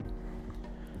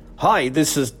Hi,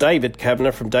 this is David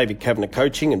Kavanagh from David Kavanagh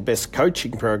Coaching and Best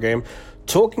Coaching Program,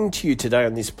 talking to you today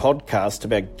on this podcast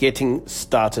about getting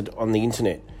started on the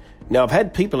internet. Now, I've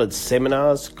had people at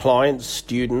seminars, clients,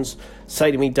 students say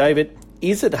to me, David,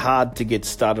 is it hard to get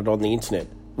started on the internet?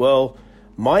 Well,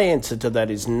 my answer to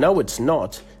that is no, it's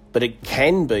not, but it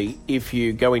can be if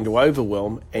you go into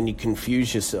overwhelm and you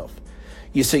confuse yourself.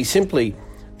 You see, simply,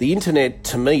 the internet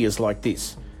to me is like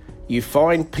this. You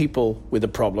find people with a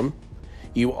problem,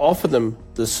 you offer them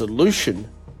the solution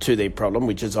to their problem,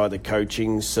 which is either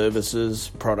coaching, services,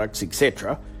 products,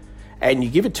 etc., and you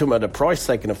give it to them at a price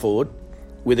they can afford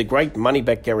with a great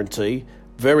money-back guarantee,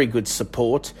 very good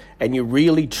support, and you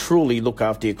really, truly look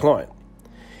after your client.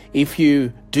 If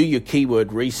you do your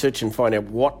keyword research and find out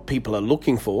what people are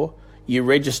looking for, you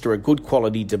register a good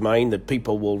quality domain that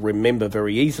people will remember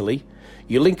very easily,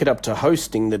 you link it up to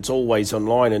hosting that's always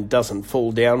online and doesn't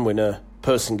fall down when a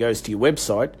person goes to your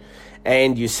website,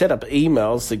 and you set up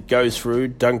emails that go through,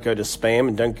 don't go to spam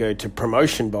and don't go to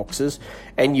promotion boxes,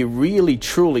 and you really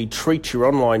truly treat your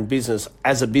online business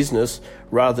as a business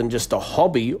rather than just a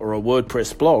hobby or a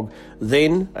WordPress blog,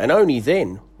 then and only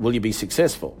then will you be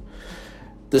successful.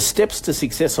 The steps to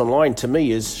success online to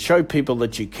me is show people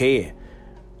that you care,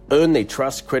 earn their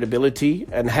trust, credibility,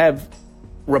 and have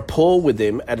rapport with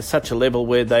them at such a level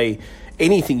where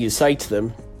anything you say to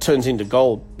them turns into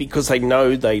gold because they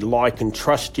know they like and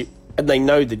trust you and they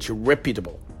know that you're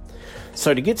reputable.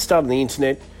 So to get started on the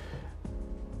internet,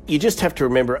 you just have to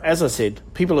remember, as I said,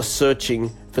 people are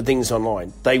searching for things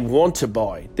online. They want to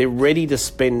buy. They're ready to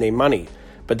spend their money.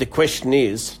 But the question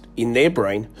is, in their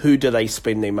brain, who do they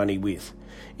spend their money with?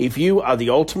 If you are the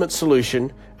ultimate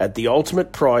solution at the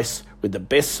ultimate price with the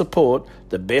best support,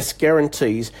 the best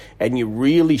guarantees, and you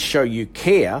really show you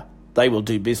care, they will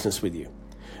do business with you.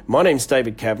 My name's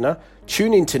David Kavanagh.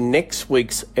 Tune into next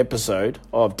week's episode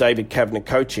of David Kavanagh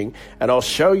Coaching, and I'll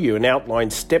show you an outline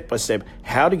step-by-step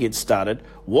how to get started,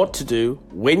 what to do,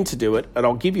 when to do it, and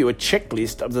I'll give you a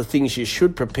checklist of the things you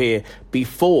should prepare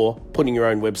before putting your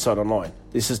own website online.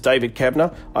 This is David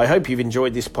Kavanagh. I hope you've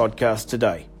enjoyed this podcast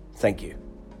today. Thank you.